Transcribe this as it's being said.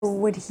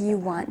Would he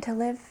want to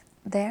live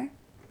there?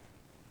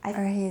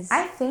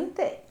 I think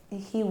that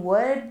he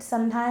would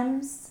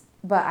sometimes,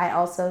 but I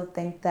also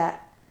think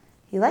that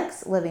he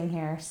likes living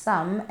here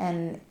some,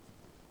 and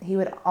he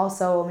would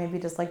also maybe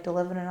just like to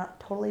live in a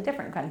totally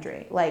different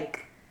country.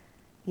 Like,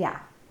 yeah,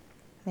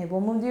 maybe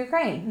we'll move to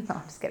Ukraine. No,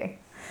 I'm just kidding.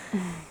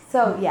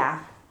 So,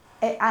 yeah,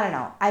 I don't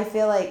know. I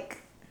feel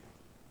like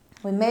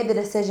we made the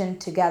decision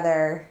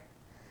together,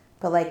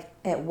 but like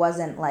it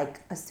wasn't like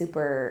a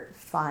super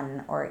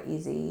fun or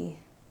easy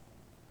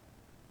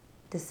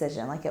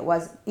decision. Like it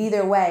was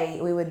either way,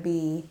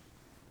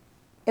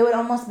 it would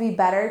almost be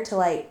better to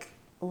like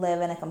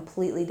live in a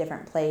completely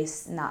different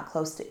place, not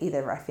close to either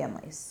of our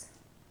families.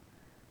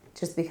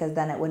 Just because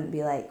then it wouldn't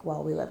be like,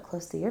 well, we live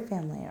close to your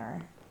family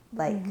or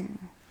like,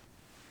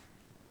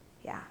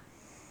 yeah.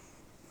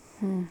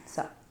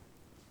 So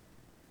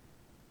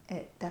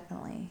it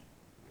definitely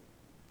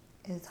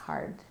is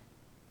hard.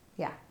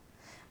 Yeah.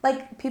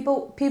 Like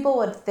people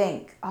would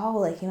think, oh,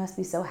 like he must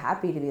be so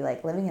happy to be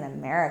like living in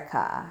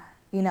America,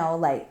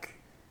 like,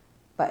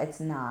 but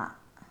it's not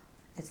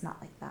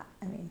like that.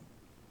 I mean,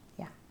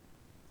 yeah.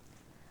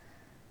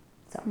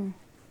 So.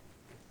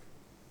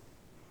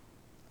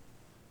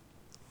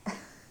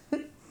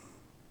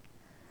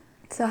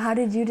 So how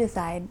did you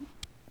decide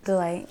to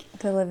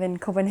live in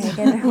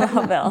Copenhagen or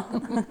Belleville?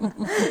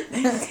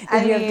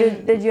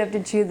 Did you have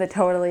to choose a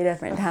totally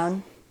different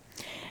town?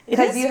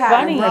 Because you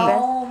have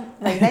Rome,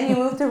 like then you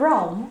move to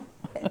Rome.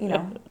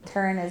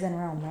 Turin is in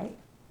Rome, right?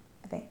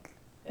 I think.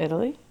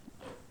 Italy?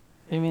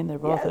 You mean they're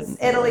both in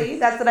Italy?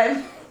 That's what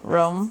I'm.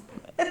 Rome?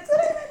 That's what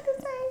I meant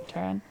to say.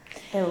 Turin?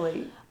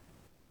 Italy.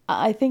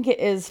 I think it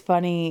is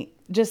funny.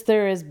 Just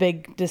there is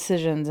big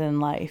decisions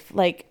in life.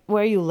 Like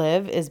where you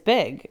live is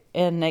big,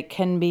 and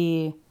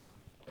it's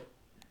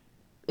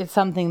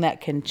something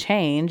that can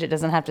change. It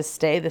doesn't have to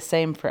stay the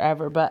same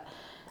forever. But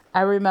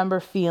I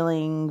remember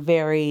feeling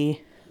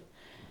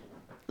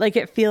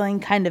feeling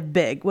kind of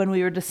big when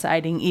we were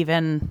deciding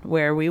even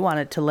where we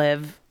wanted to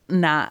live.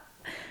 Not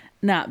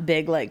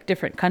big like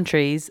different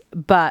countries,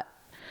 but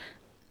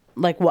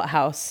like what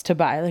house to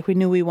buy. Like we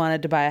knew we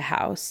wanted to buy a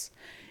house,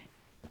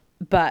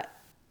 but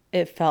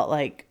it felt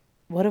like,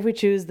 what if we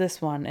choose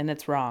this one and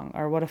it's wrong?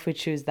 Or what if we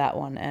choose that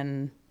one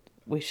and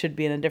we should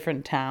be in a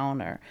different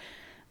town or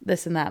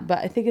this and that? But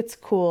I think it's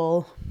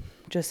cool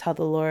just how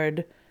the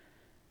Lord,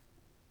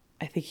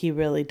 I think he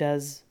really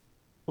does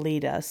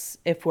lead us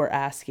if we're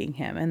asking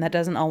him. And that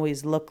doesn't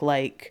always look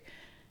like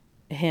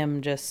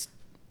him just,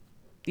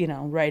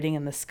 writing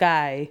in the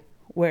sky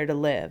where to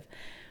live.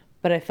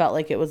 But I felt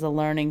like it was a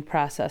learning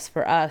process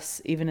for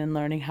us, even in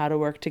learning how to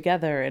work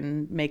together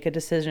and make a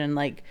decision.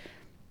 Like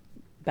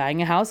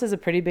buying a house is a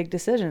pretty big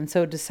decision.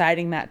 So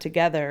deciding that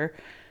together,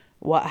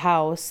 what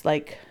house,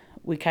 like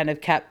we kind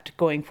of kept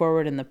going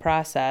forward in the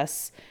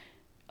process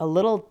a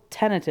little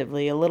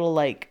tentatively, a little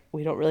like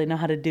we don't really know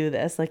how to do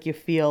this. Like you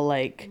feel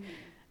like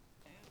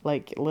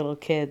little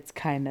kids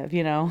kind of,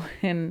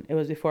 and it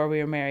was before we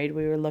were married.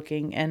 We were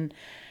looking, and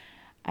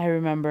I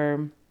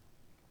remember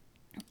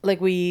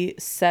like we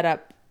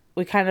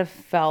kind of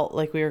felt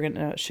like we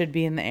should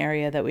be in the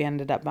area that we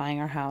ended up buying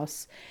our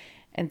house.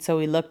 And so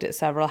we looked at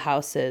several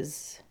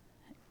houses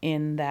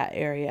in that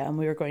area, and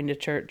we were going to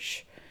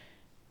church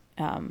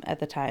at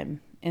the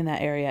time in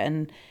that area.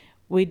 And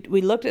we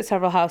looked at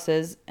several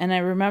houses, and I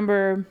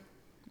remember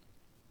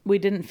we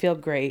didn't feel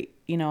great,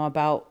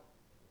 about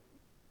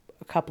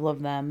a couple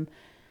of them.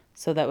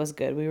 So that was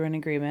good. We were in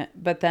agreement.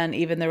 But then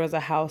even there was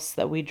a house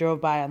that we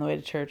drove by on the way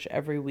to church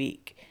every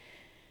week.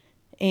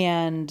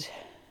 And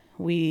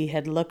we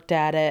had looked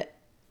at it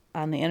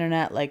on the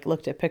internet, like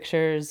looked at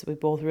pictures. We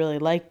both really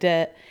liked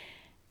it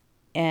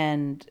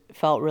and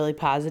felt really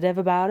positive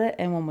about it.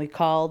 And when we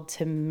called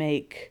to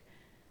make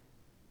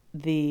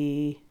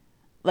to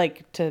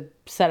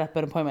set up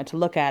an appointment to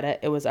look at it,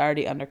 it was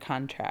already under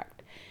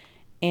contract.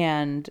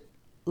 And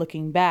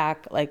looking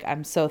back, like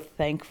I'm so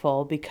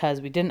thankful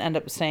because we didn't end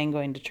up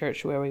going to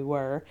church where we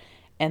were.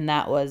 And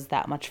that was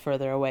that much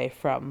further away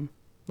from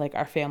like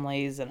our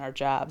families and our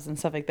jobs and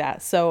stuff like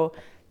that. So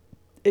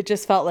it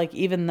just felt like,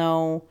 even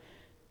though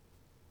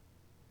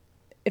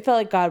it felt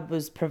like God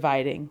was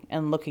providing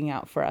and looking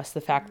out for us, the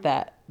fact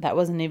that that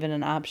wasn't even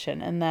an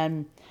option. And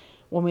then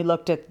when we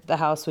looked at the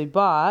house we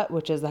bought,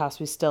 which is the house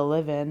we still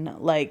live in,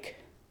 it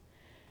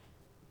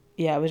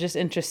was just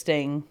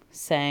interesting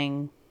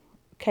saying,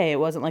 okay, it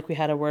wasn't like we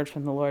had a word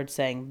from the Lord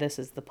saying this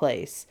is the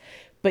place,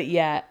 but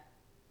yet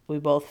we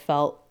both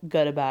felt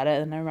good about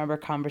it. And I remember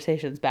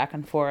conversations back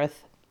and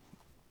forth.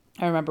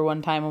 I remember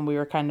one time when we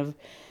were kind of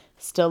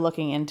still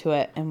looking into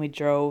it, and we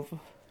drove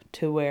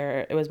to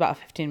where it was about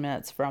 15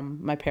 minutes from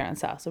my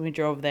parents' house. And we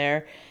drove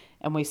there,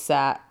 and we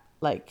sat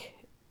like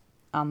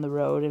on the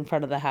road in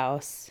front of the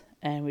house,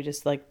 and we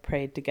just like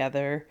prayed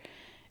together.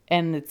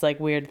 And it's like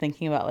weird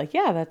thinking about like,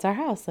 yeah, that's our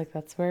house. Like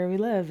that's where we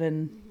live.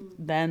 And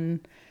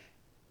then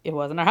it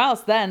wasn't our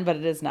house then, but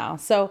it is now.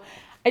 So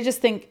I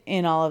just think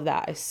in all of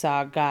that, I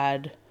saw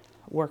God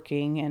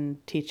working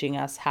and teaching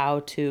us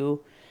how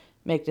to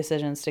make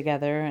decisions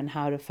together and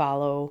how to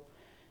follow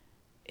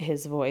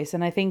his voice.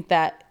 And I think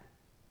that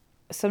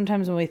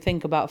sometimes when we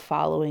think about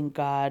following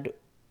God,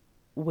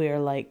 we're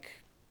like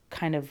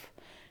kind of,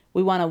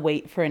 we want to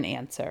wait for an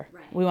answer.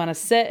 Right. We want to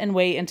sit and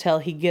wait until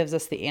he gives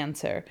us the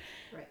answer.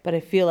 Right. But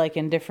I feel like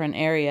in different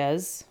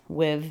areas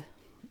with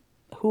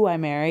who I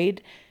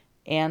married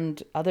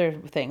and other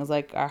things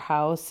like our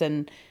house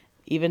and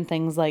even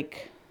things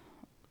like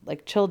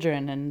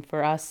children and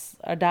for us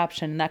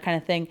adoption, that kind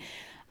of thing,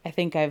 I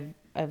think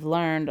I've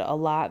learned a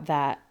lot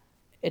that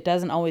it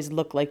doesn't always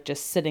look like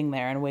just sitting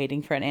there and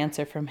waiting for an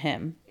answer from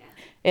him.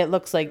 Yeah. It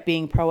looks like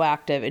being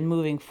proactive and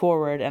moving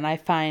forward. And I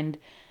find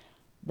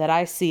that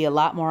I see a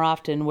lot more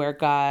often where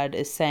God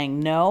is saying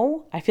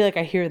no. I feel like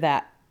I hear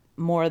that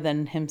more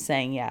than him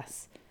saying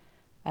yes.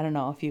 I don't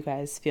know if you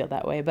guys feel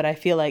that way, but I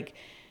feel like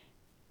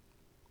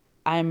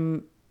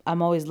I'm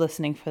always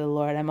listening for the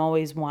Lord. I'm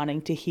always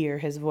wanting to hear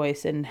his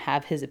voice and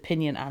have his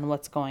opinion on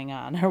what's going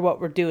on or what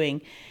we're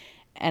doing.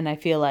 And I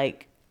feel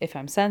like if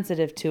I'm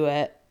sensitive to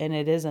it and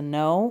it is a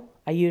no,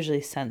 I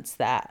usually sense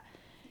that.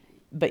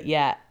 But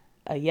yet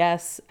a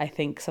yes, I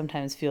think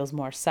sometimes feels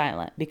more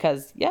silent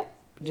because,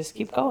 just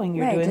keep going.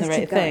 You're doing the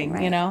right thing,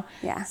 right. you know?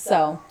 Yeah.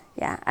 So,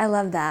 yeah, I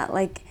love that.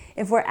 Like,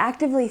 if we're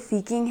actively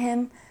seeking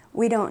him,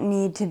 we don't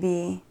need to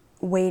be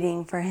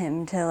waiting for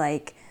him to,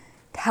 like,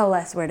 tell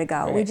us where to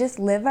go. Right. We just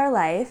live our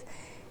life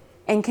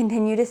and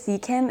continue to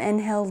seek him,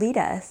 and he'll lead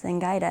us and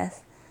guide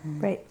us.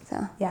 Right.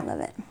 So, I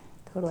love it.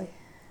 Totally.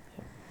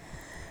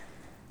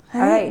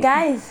 All right,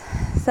 guys.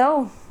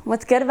 So,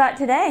 what's good about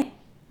today?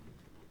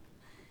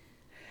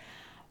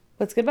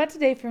 what's good about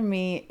today for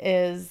me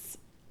is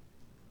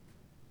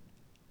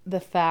the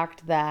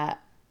fact that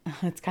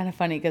it's kind of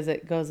funny because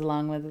it goes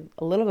along with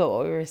a little bit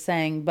what we were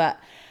saying, but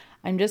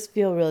I just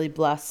feel really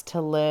blessed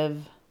to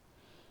live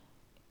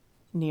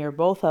near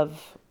both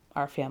of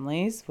our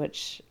families,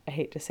 which I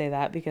hate to say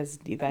that because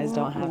you guys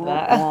don't have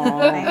that.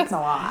 Thanks a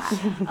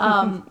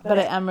lot. But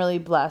I am really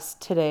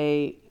blessed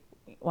today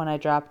when I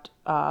dropped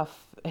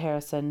off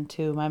Harrison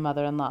to my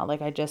mother-in-law.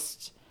 Like, I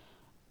just,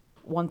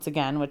 once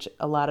again, which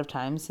a lot of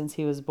times since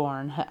he was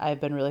born, I've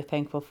been really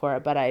thankful for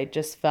it, but I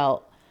just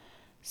felt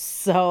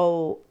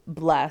so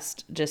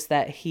blessed just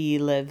that he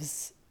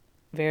lives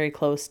very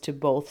close to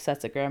both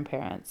sets of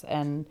grandparents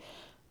and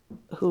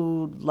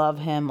who love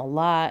him a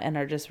lot and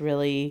are just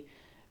really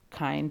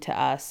kind to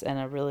us and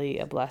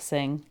a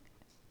blessing.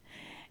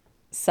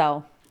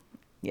 So,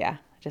 yeah,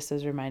 I just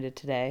was reminded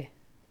today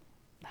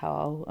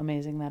how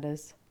amazing that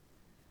is.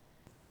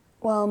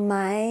 Well,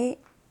 my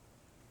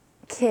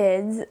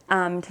kids,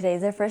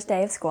 today's their first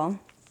day of school,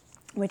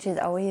 which is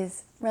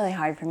always really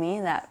hard for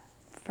me, that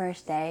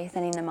first day,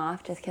 sending them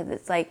off, just because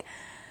it's like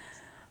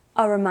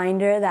a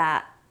reminder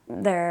that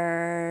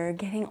they're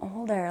getting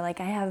older. Like,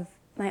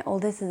 my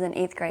oldest is in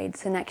 8th grade,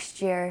 so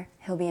next year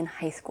he'll be in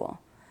high school.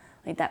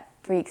 Like, that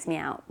freaks me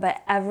out.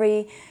 But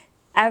every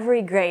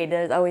grade,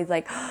 there's always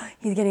like, oh,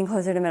 he's getting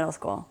closer to middle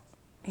school.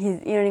 You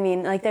know what I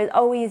mean? Like, there's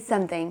always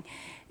something.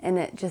 And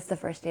it just, the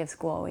first day of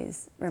school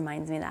always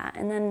reminds me of that.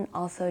 And then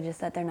also just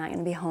that they're not going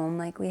to be home.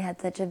 Like, we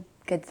had such a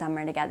good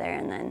summer together,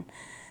 and then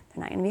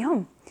they're not going to be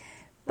home.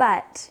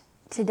 But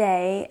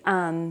today,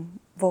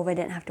 Volva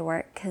didn't have to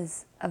work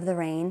because of the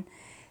rain.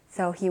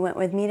 So he went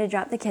with me to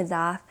drop the kids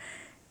off.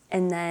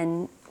 And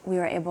then we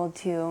were able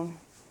to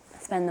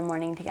spend the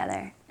morning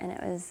together. And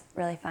it was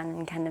really fun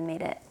and kind of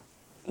made it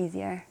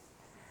easier.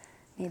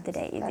 Made the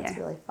day easier. That's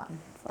really fun.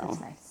 So. That's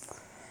nice.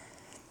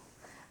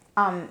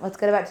 What's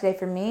good about today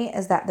for me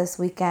is that this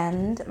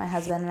weekend my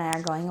husband and I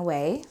are going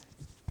away,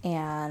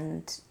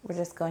 and we're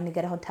just going to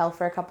get a hotel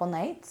for a couple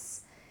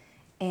nights,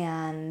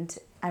 and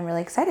I'm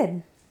really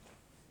excited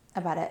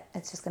about it.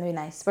 It's just going to be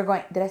nice. We're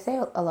going, did I say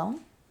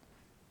alone?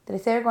 Did I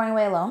say we're going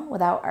away alone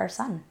without our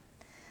son?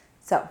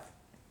 So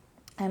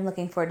I'm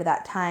looking forward to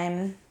that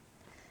time,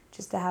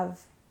 just to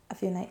have a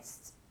few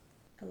nights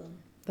alone.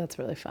 That's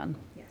really fun.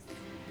 Yes.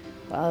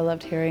 Well, I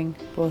loved hearing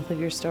both of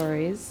your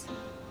stories.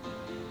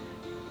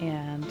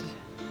 And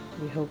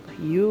we hope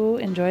you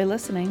enjoy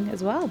listening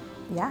as well.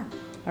 Yeah.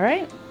 All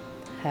right.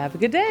 Have a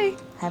good day.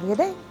 Have a good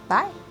day.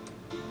 Bye.